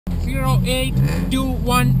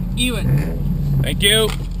0821 even. Thank you.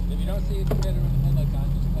 If you don't see a competitor in the headlight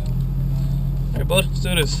on, just tell. Alright, bud, let's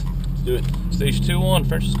do this. Let's do it. Stage 2-1,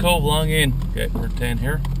 Frenchman's Cove, long in. Okay, we're 10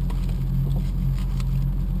 here.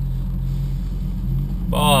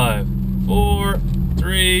 5, 4,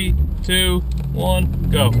 3, 2, 1,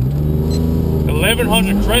 go.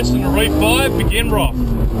 1100 crest in the right 5, begin rough.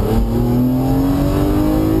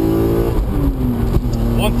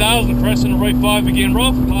 1000 crest in the right 5, begin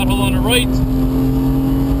rough, pothole on the right.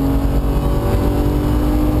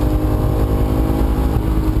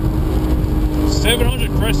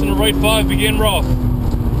 700 crest in the right 5, begin rough.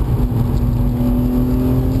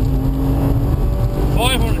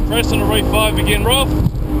 500 crest in the right 5, begin rough.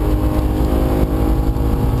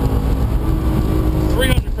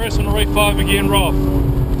 300 crest in the right 5, begin rough.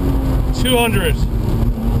 200.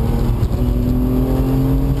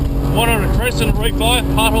 100 crest in the right 5,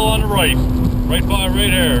 pothole on the right. Right 5 right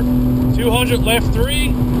here. 200 left 3.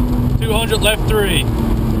 200 left 3.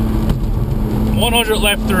 100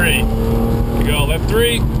 left 3. You go left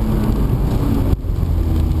 3.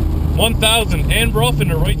 1000 end rough in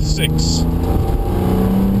the right 6.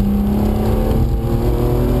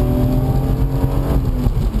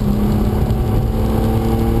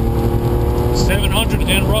 700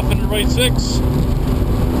 end rough in the right 6.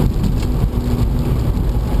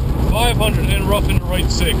 500 end rough in the right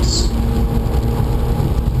 6.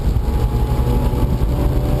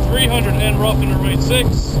 300 end rough in the right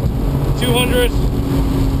 6. 200.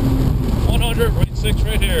 100 right 6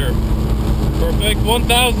 right here. Perfect.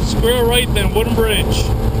 1000 square right, then wooden bridge.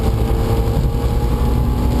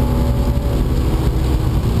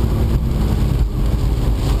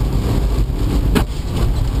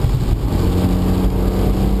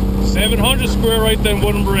 $700 square right, then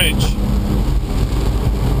wooden bridge.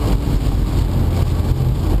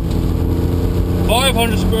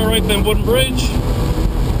 500 square right, then wooden bridge.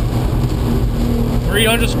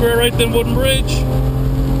 300 square right, then wooden bridge.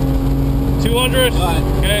 200,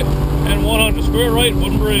 okay, and 100 square right,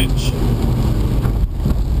 wooden bridge.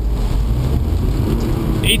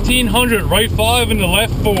 1800 right 5 and the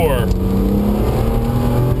left 4.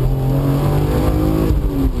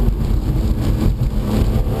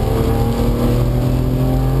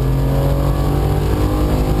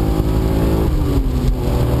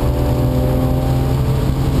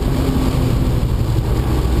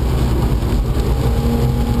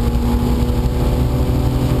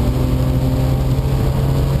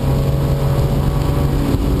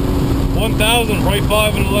 1000 right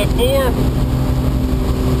 5 and the left 4.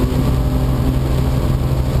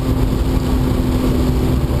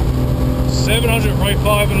 700 right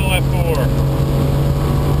 5 and the left 4.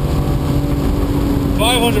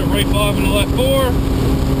 500 right 5 and the left 4.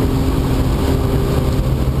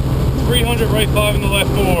 300 right 5 and the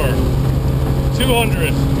left 4.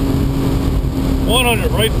 200.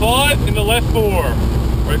 100 right 5 and the left 4.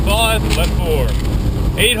 Right 5 and left 4.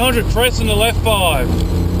 800 crest in the left 5.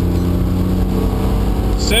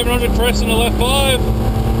 700 crest in the left 5.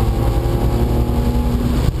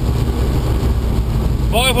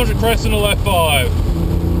 500 crest in the left 5.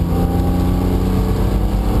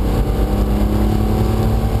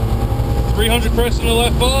 300 crest in the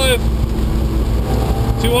left 5.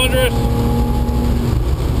 200.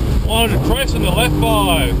 100 crest in the left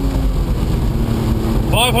 5.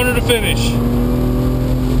 500 to finish.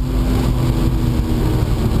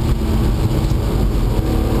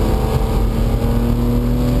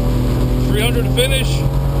 300 to finish.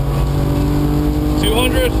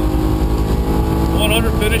 200.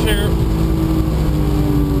 100 finish here.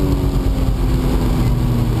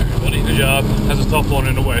 Alright, buddy, good job. That's a tough one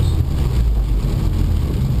in the west.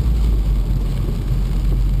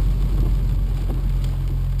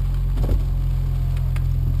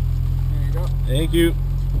 There you go. Thank you.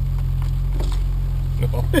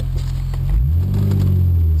 No.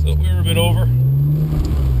 So we were a bit over.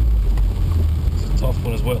 It's a tough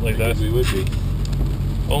one, it's wet like that. We would be.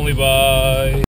 Only by